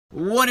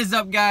What is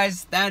up,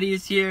 guys?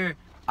 Thaddeus here.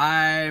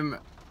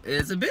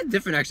 It's a bit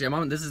different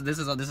actually. This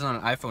is on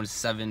an iPhone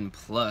 7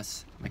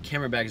 Plus. My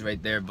camera bag is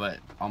right there, but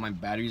all my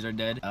batteries are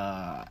dead.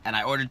 And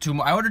I ordered two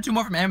more. I ordered two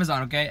more from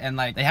Amazon, okay? And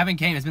like they haven't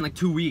came. It's been like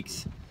 2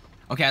 weeks.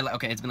 Okay,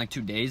 it's been like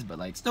 2 days, but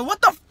like still, what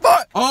the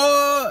fuck?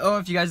 Oh,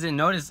 if you guys didn't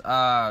notice,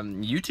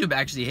 YouTube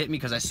actually hit me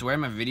because I swear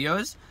in my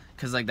videos.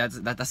 Cause like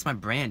that's my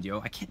brand,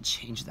 yo. I can't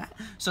change that.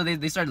 So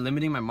they started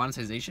limiting my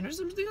monetization or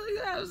something like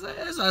that.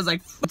 So I was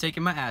like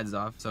taking my ads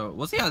off. So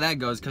we'll see how that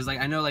goes. Cause like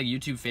I know like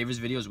YouTube favors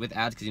videos with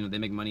ads, cause you know they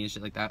make money and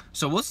shit like that.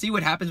 So we'll see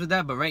what happens with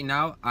that. But right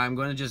now I'm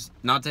gonna just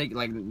not take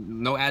like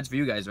no ads for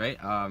you guys, right?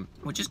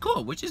 Which is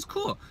cool.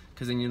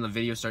 Cause then you know the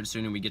video starts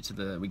sooner. We get to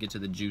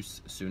the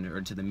juice sooner,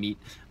 or to the meat,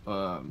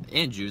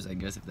 and juice, I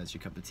guess, if that's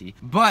your cup of tea.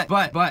 But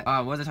what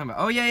was I talking about?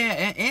 Oh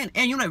yeah,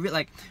 and you know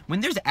like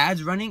when there's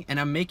ads running and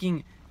I'm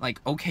making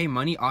like okay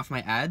money off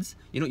my ads,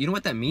 you know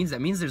what that means?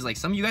 That means there's like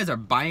some of you guys are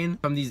buying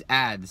from these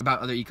ads about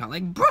other econ.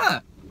 Like,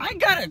 bruh, I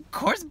got a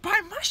course, buy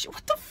my shit.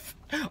 What the f?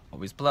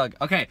 Always plug.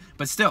 Okay,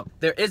 but still,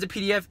 there is a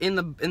PDF in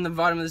the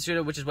bottom of this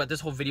video, which is what this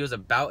whole video is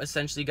about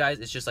essentially, guys.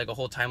 It's just like a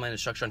whole timeline and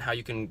structure on how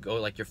you can go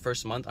like your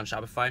first month on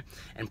Shopify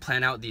and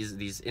plan out these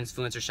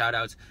influencer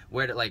shoutouts,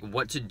 where to like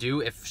what to do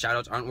if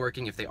shoutouts aren't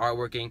working, if they are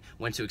working,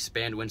 when to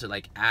expand, when to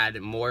like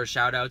add more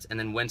shoutouts, and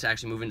then when to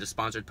actually move into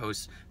sponsored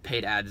posts,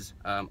 paid ads,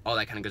 all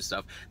that kind of good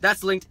stuff.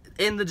 That's linked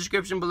in the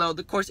description below.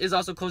 The course is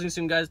also closing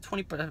soon, guys.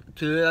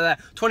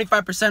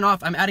 25%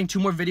 off. I'm adding 2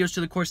 more videos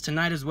to the course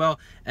tonight as well,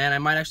 and I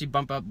might actually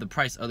bump up the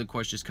price of the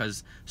course just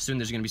because soon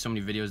there's gonna be so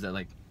many videos that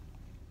like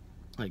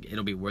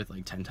it'll be worth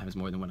like 10 times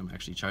more than what I'm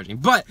actually charging.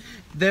 But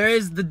there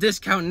is the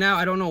discount now.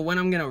 I don't know when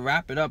I'm gonna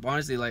wrap it up,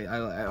 honestly. Like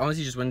I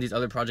honestly, just when these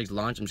other projects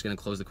launch, I'm just gonna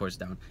close the course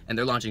down, and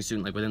they're launching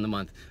soon, like within the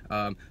month.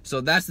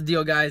 So that's the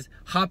deal, guys.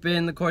 Hop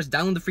in the course,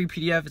 download the free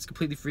PDF. It's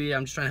completely free.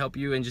 I'm just trying to help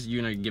you, and just,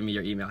 you know, give me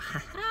your email.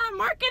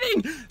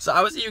 Marketing. So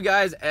I will see you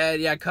guys,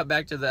 and yeah, cut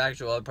back to the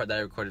actual other part that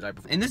I recorded right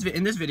before. In this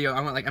video,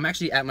 I'm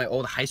actually at my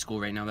old high school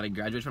right now that I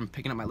graduated from,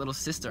 picking up my little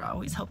sister. I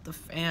always help the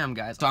fam,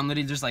 guys. So I'm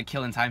literally just like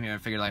killing time here. I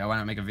figured like I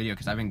want to make a video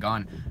because I've been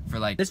gone for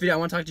like this video. I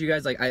want to talk to you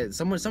guys. Like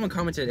someone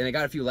commented and I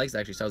got a few likes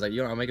actually. So I was like,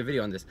 you know, I'll make a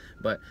video on this.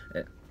 But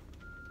do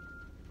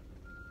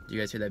you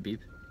guys hear that beep?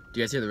 Do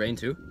you guys hear the rain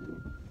too?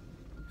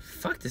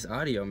 Fuck this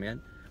audio,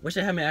 man. Wish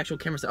I had my actual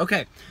camera set.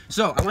 Okay,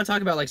 so I want to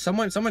talk about like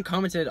someone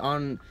commented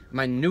on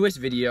my newest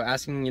video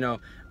asking, you know,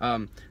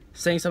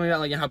 saying something about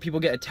like how people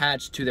get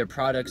attached to their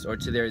products or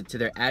to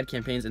their ad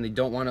campaigns, and they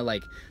don't want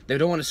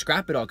to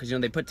scrap it all because, you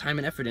know, they put time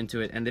and effort into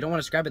it, and they don't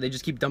want to scrap it. They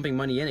just keep dumping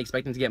money in,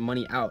 expecting to get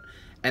money out.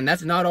 And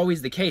that's not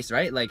always the case,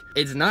 right? Like,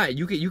 it's not.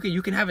 You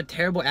can have a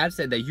terrible ad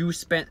set that you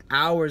spent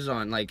hours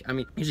on. Like, I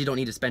mean, usually don't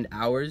need to spend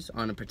hours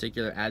on a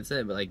particular ad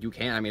set, but like you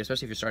can. I mean,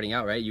 especially if you're starting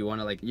out, right? You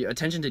want to like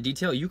attention to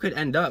detail. You could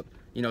end up,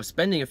 you know,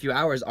 spending a few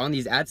hours on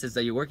these ad sets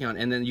that you're working on,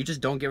 and then you just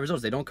don't get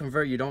results. They don't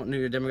convert. You don't know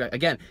your demographic.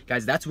 Again,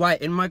 guys, that's why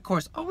in my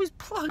course, always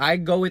plug, I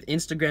go with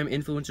Instagram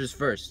influencers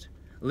first.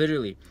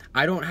 Literally,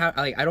 I don't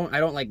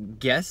like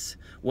guess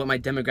what my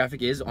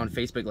demographic is on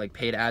Facebook, like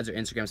paid ads or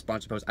Instagram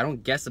sponsored posts. I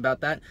don't guess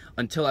about that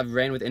until I've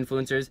ran with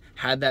influencers,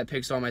 had that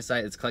pixel on my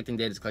site. It's collecting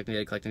data,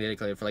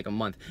 collecting for like a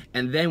month,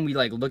 and then we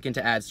like look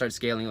into ads, start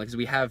scaling. Like, 'cause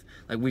we have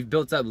like, we've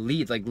built up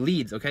leads.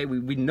 Okay,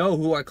 we know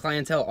who our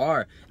clientele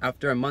are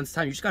after a month's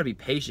time. You just gotta be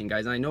patient,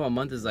 guys. And I know a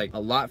month is like a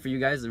lot for you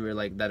guys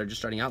that are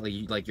just starting out.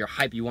 Like you're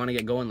hype, you want to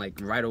get going like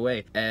right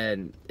away,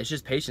 and it's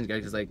just patience, guys.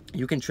 Because like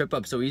you can trip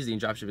up so easily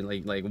in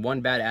dropshipping. Like one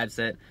bad ad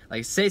set.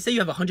 Like say you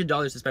have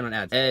 $100 to spend on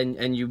ads,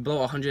 and you blow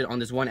 100 on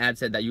this one ad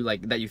set that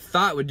you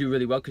thought would do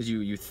really well because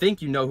you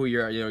think you know who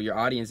your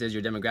audience is,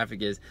 your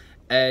demographic is,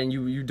 and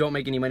you don't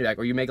make any money back,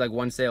 or you make like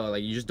one sale, or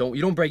like you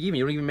don't break even,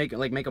 you don't even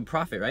make a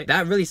profit, right?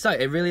 That really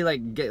sucks. It really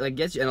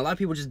gets you. And a lot of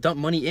people just dump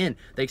money in.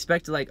 They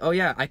expect to like, oh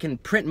yeah, I can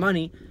print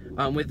money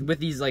with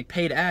these like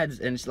paid ads,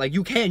 and it's like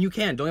you can don't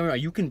get me wrong,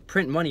 you can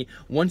print money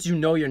once you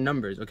know your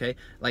numbers, okay?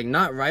 Like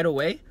not right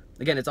away.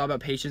 Again, it's all about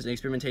patience and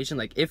experimentation.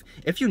 Like if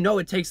you know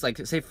it takes like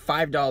say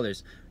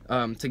 $5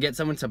 to get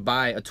someone to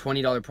buy a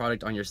 $20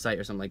 product on your site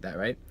or something like that,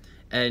 right?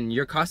 And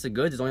your cost of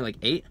goods is only like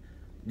 $8,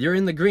 you're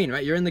in the green,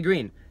 right? You're in the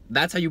green.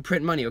 That's how you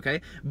print money,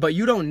 okay? But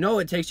you don't know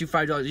it takes you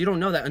 $5. You don't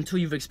know that until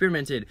you've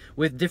experimented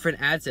with different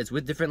ad sets,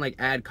 with different like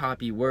ad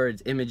copy,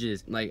 words,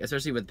 images, like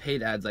especially with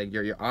paid ads, like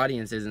your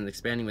audiences and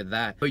expanding with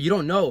that. But you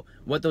don't know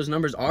what those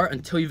numbers are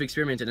until you've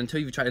experimented,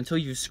 until you've tried, until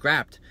you've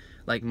scrapped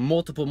like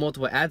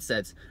multiple ad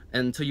sets,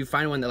 until you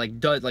find one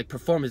that like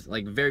performs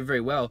like very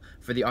well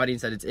for the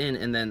audience that it's in,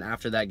 and then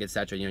after that gets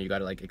saturated, you know, you got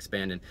to like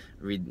expand and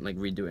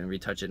redo it and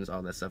retouch it and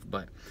all that stuff.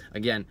 But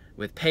again,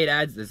 with paid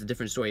ads, there's a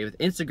different story. With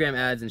Instagram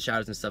ads and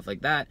shoutouts and stuff like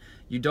that,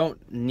 you don't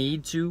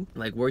need to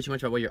like worry too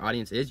much about what your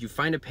audience is. You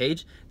find a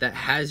page that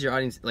has your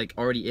audience like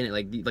already in it.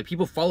 Like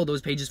people follow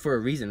those pages for a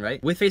reason,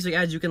 right? With Facebook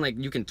ads, you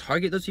can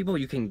target those people,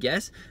 you can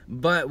guess,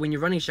 but when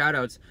you're running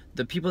shoutouts,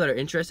 the people that are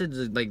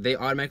interested, like they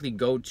automatically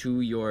go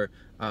to your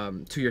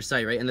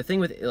site, right? And the thing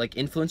with like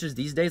influencers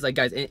these days, like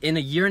guys, in a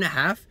year and a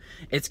half,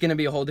 it's gonna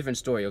be a whole different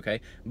story, okay?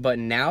 But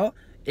now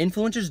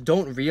influencers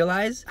don't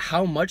realize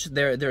how much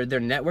their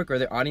network or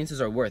their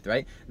audiences are worth,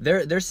 right?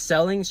 They're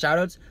selling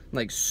shoutouts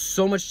like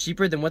so much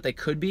cheaper than what they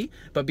could be,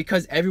 but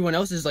because everyone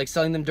else is like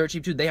selling them dirt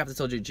cheap too, they have to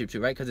sell dirt cheap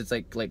too, right? Because it's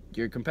like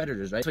your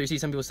competitors, right? So you see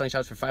some people selling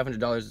shoutouts for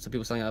 $500, some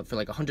people selling out for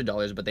like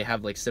 $100, but they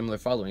have like similar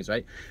followings,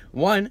 right?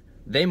 One,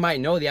 they might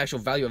know the actual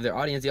value of their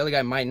audience, the other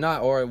guy might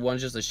not, or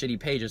one's just a shitty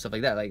page or stuff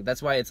like that. Like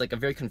that's why it's like a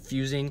very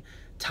confusing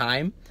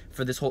time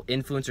for this whole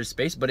influencer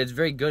space, but it's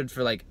very good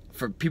for like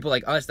for people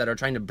like us that are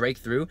trying to break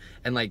through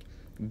and like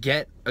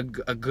get a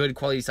good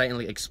quality site and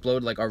like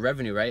explode like our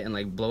revenue, right? And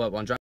like blow up on drop.